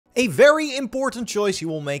A very important choice you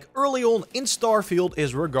will make early on in Starfield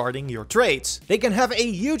is regarding your traits. They can have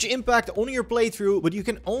a huge impact on your playthrough, but you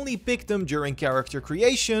can only pick them during character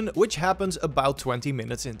creation, which happens about 20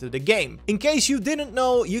 minutes into the game. In case you didn't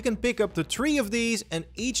know, you can pick up to 3 of these, and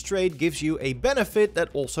each trait gives you a benefit that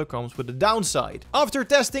also comes with a downside. After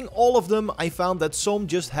testing all of them, I found that some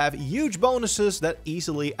just have huge bonuses that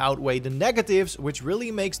easily outweigh the negatives, which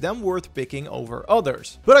really makes them worth picking over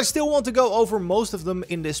others. But I still want to go over most of them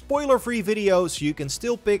in this spoiler-free video, so you can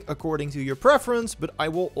still pick according to your preference, but I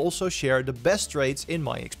will also share the best traits in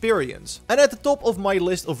my experience. And at the top of my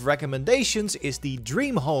list of recommendations is the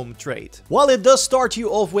Dream Home trait. While it does start you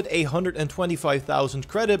off with a 125,000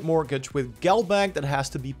 credit mortgage with Geldbank that has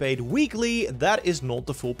to be paid weekly, that is not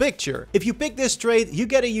the full picture. If you pick this trait, you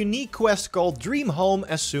get a unique quest called Dream Home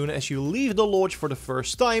as soon as you leave the lodge for the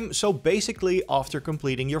first time, so basically after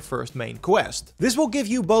completing your first main quest. This will give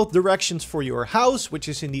you both directions for your house, which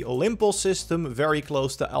is in the Olympus system, very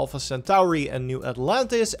close to Alpha Centauri and New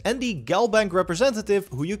Atlantis, and the Geldbank representative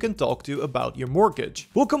who you can talk to about your mortgage.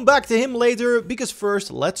 We'll come back to him later, because first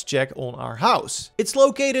let's check on our house. It's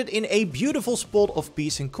located in a beautiful spot of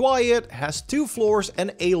peace and quiet, has 2 floors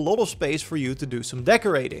and a lot of space for you to do some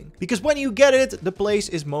decorating. Because when you get it, the place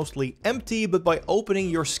is mostly empty, but by opening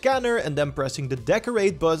your scanner and then pressing the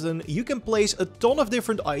decorate button, you can place a ton of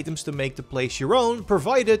different items to make the place your own,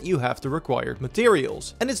 provided you have the required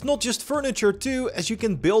materials. And it's not just furniture too, as you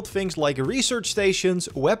can build things like research stations,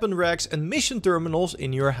 weapon racks and mission terminals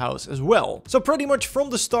in your house as well. So pretty much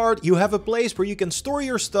from the start you have a place where you can store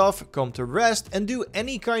your stuff, come to rest and do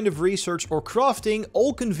any kind of research or crafting,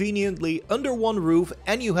 all conveniently under one roof,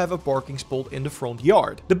 and you have a parking spot in the front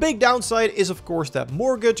yard. The big downside is of course that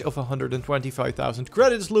mortgage of 125,000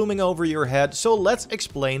 credits looming over your head, so let's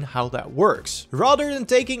explain how that works. Rather than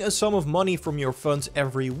taking a sum of money from your funds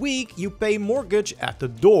every week, you pay mortgage at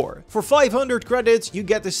the door. For 500 credits, you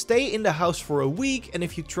get to stay in the house for a week, and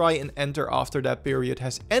if you try and enter after that period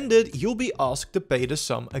has ended, you'll be asked to pay the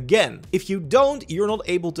sum again. If you don't, you're not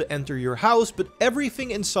able to enter your house, but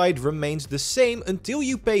everything inside remains the same until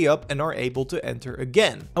you pay up and are able to enter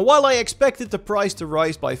again. And while I expected the price to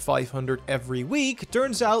rise by 500 every week,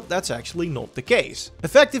 turns out that's actually not the case.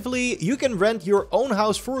 Effectively, you can rent your own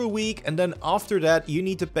house for a week, and then after that you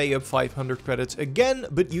need to pay up 500 credits again,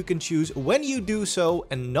 but you can choose when you do so,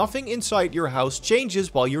 and nothing inside your house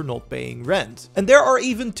changes while you're not paying rent. And there are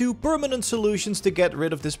even 2 permanent solutions to get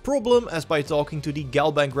rid of this problem, as by talking to the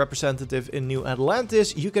Geldbank representative in New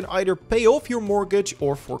Atlantis, you can either pay off your mortgage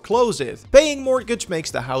or foreclose it. Paying mortgage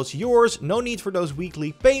makes the house yours, no need for those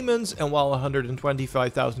weekly payments, and while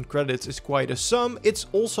 125,000 credits is quite a sum, it's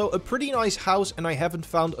also a pretty nice house, and I haven't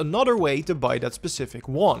found another way to buy that specific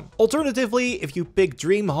one. Alternatively, if you pick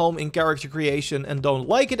Dream Home in character creation and don't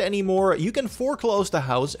like it anymore, you can foreclose the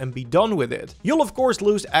house and be done with it. You'll of course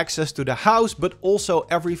lose access to the house, but also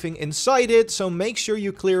everything inside it, so make sure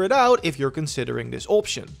you clear it out if you're considering this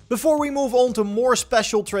option. Before we move on to more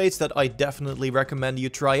special traits that I definitely recommend you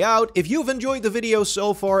try out, if you've enjoyed the video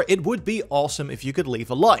so far, it would be awesome if you could leave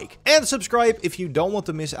a like. And subscribe if you don't want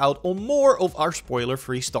to miss out on more of our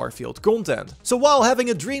spoiler-free Starfield content. So while having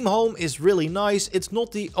a dream home is really nice, it's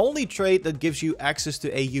not the only trait that gives you access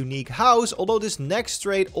to a unique house, although this next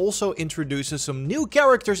trait also introduces some new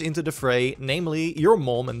characters into the fray, namely your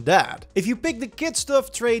mom and dad. If you pick the kid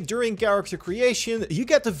stuff trait during character creation, you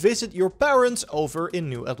get to visit your parents over in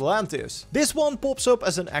New Atlantis. This one pops up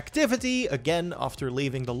as an activity, again after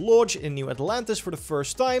leaving the lodge in New Atlantis for the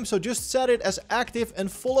first time, so just set it as active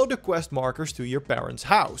and follow the quest markers to your parents'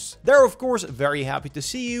 house. They're of course very happy to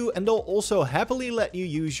see you, and they'll also happily let you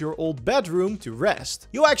use your old bedroom to rest.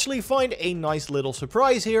 You actually find a nice little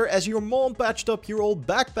surprise here, as your mom patched up your old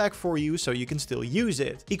backpack for you so you can still use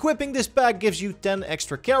it. Equipping this pack gives you 10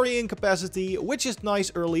 extra carrying capacity, which is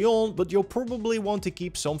nice early on, but you'll probably want to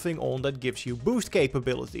keep something on that gives you boost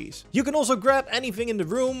capabilities. You can also grab anything in the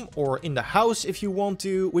room or in the house if you want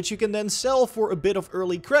to, which you can then sell for a bit of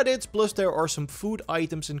early credits, plus there are some food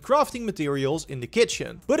items and crafting materials in the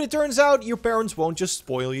kitchen. But it turns out your parents won't just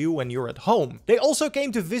spoil you when you're at home. They also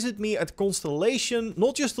came to visit me at Constellation,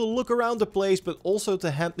 not just to look around the place, but also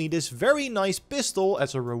to hand me this very nice pistol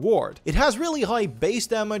as a reward. It has really high base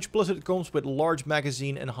damage, plus it comes with large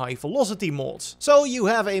magazine and high velocity mods. So you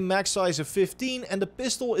have a max size of 15 and the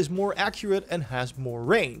pistol is more accurate and has more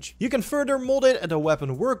range. You can further mod it at a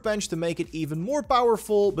weapon workbench to make it even more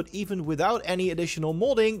powerful, but even without any additional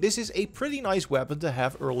modding, this is a pretty nice weapon to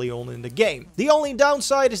have early on in the game. The only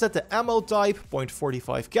downside is that the ammo type,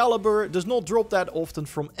 .45 caliber, does not drop that often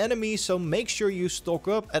from enemies, so make sure you stock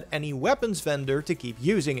up at any weapons vendor to keep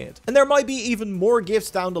using it. And there might be even more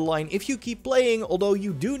gifts down the line if you keep playing playing, although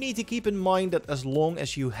you do need to keep in mind that as long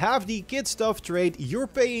as you have the kid stuff trait, you're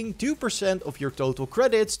paying 2% of your total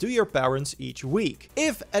credits to your parents each week.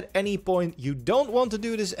 If at any point you don't want to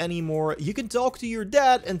do this anymore, you can talk to your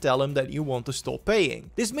dad and tell him that you want to stop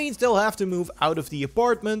paying. This means they'll have to move out of the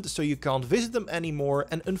apartment, so you can't visit them anymore,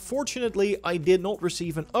 and unfortunately I did not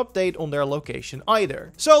receive an update on their location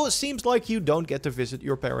either. So it seems like you don't get to visit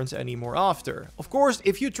your parents anymore after. Of course,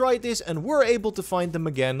 if you tried this and were able to find them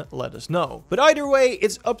again, let us know. But either way,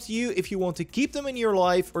 it's up to you if you want to keep them in your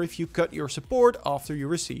life or if you cut your support after you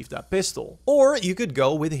receive that pistol. Or you could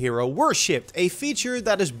go with Hero Worshipped, a feature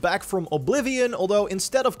that is back from Oblivion, although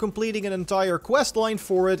instead of completing an entire questline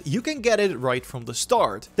for it, you can get it right from the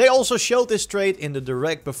start. They also showed this trait in the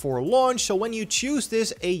direct before launch, so when you choose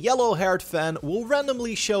this, a yellow-haired fan will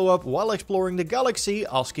randomly show up while exploring the galaxy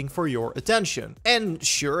asking for your attention. And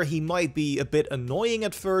sure, he might be a bit annoying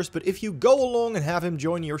at first, but if you go along and have him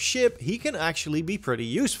join your ship, he can actually be pretty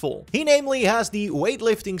useful. He namely has the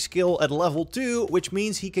weightlifting skill at level 2, which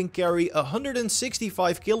means he can carry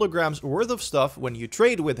 165 kilograms worth of stuff when you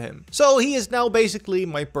trade with him. So he is now basically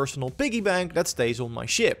my personal piggy bank that stays on my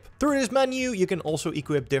ship. Through this menu, you can also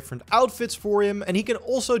equip different outfits for him, and he can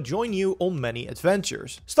also join you on many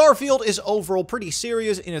adventures. Starfield is overall pretty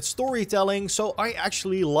serious in its storytelling, so I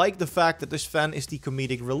actually like the fact that this fan is the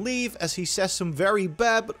comedic relief, as he says some very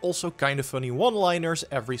bad but also kind of funny one-liners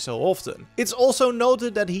every so often. It's also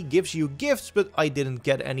noted that he gives you gifts, but I didn't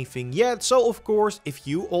get anything yet, so of course, if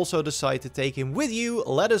you also decide to take him with you,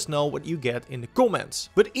 let us know what you get in the comments.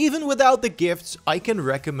 But even without the gifts, I can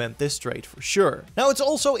recommend this trait for sure. Now, it's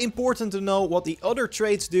also important to know what the other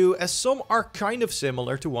traits do, as some are kind of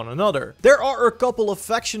similar to one another. There are a couple of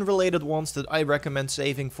faction related ones that I recommend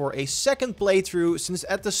saving for a second playthrough, since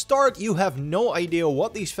at the start you have no idea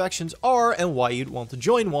what these factions are and why you'd want to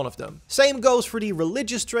join one of them. Same goes for the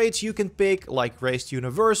religious traits you can pick, like Raised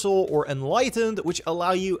Universal or Enlightened, which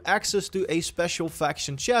allow you access to a special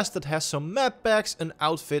faction chest that has some map packs, an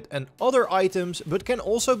outfit and other items, but can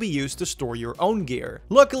also be used to store your own gear.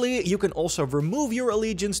 Luckily, you can also remove your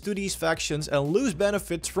allegiance to these factions and lose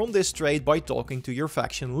benefits from this trait by talking to your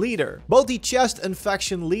faction leader. Both the chest and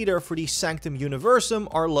faction leader for the Sanctum Universum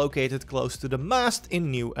are located close to the mast in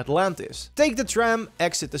New Atlantis. Take the tram,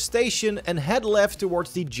 exit the station and head left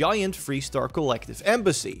towards the giant Freestar Collective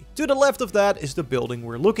embassy. To the left of that is the building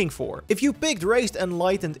we're looking for. If you picked Raised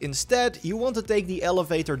Enlightened instead, you want to take the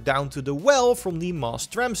elevator down to the well from the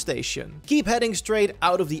mast tram station. Keep heading straight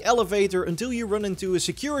out of the elevator until you run into a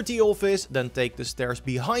security office, then take the stairs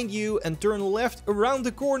behind you and turn left around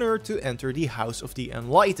the corner to enter the House of the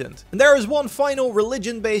Enlightened. And there is one final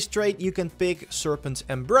religion-based trait you can pick, Serpent's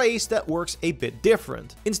Embrace, that works a bit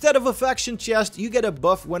different. Instead of a faction chest, you get a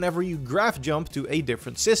buff whenever you graph jump to a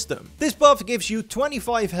different system. This buff gives you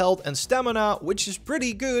 25 health and stamina, which is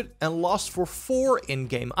pretty good and lasts for 4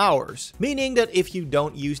 in-game hours. Meaning that if you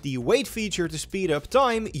don't use the wait feature to speed up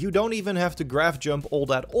time, you don't even have to graph jump all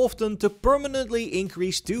that often to permanently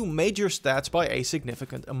increase 2 major stats by a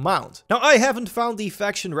significant amount. Now, I haven't found the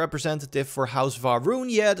faction representative for House Varun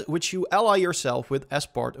yet, which you ally yourself with as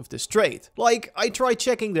part of this trait. Like, I tried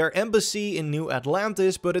checking their embassy in New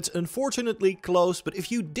Atlantis, but it's unfortunately closed, but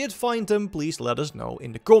if you did find them, please let us know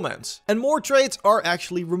in the comments. And more traits are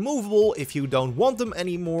actually removable if you don't want them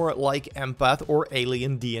anymore, like Empath or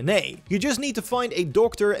Alien DNA. You just need to find a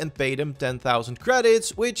doctor and pay them 10,000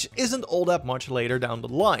 credits, which isn't all that much later down the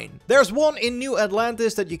line. There's one in New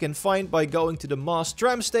Atlantis that you can find by going to the Mast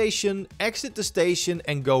tram station, exit the station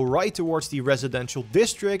and go right towards the residential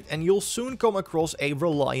district, and you'll soon come across a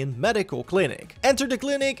Reliant medical clinic. Enter the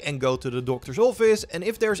clinic and go to the doctor's office, and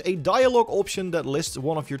if there's a dialogue option that lists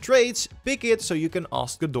one of your traits, pick it so you can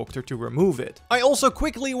ask the doctor to remove it. I also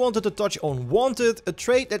quickly wanted to touch on Wanted, a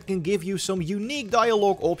trait that can give you some unique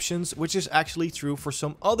dialogue options, which is actually true for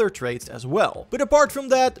some other traits as well. But apart from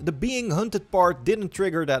that, the being hunted part didn't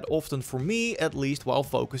trigger that often for me, at least while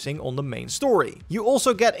focusing on the main story. You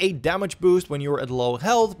also get a damage boost when you're at low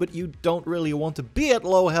health, but you don't really want to be at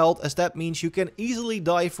low health, as that means you can easily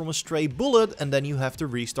die from a stray bullet and then you have to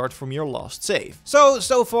restart from your last save. So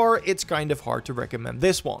far it's kind of hard to recommend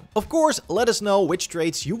this one. Of course, let us know which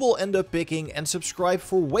traits you will end up picking and subscribe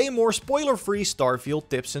for way more spoiler-free Starfield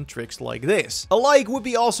tips and tricks like this. A like would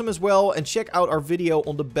be awesome as well, and check out our video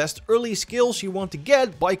on the best early skills you want to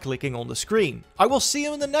get by clicking on the screen. I will see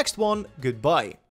you in the next one. Goodbye.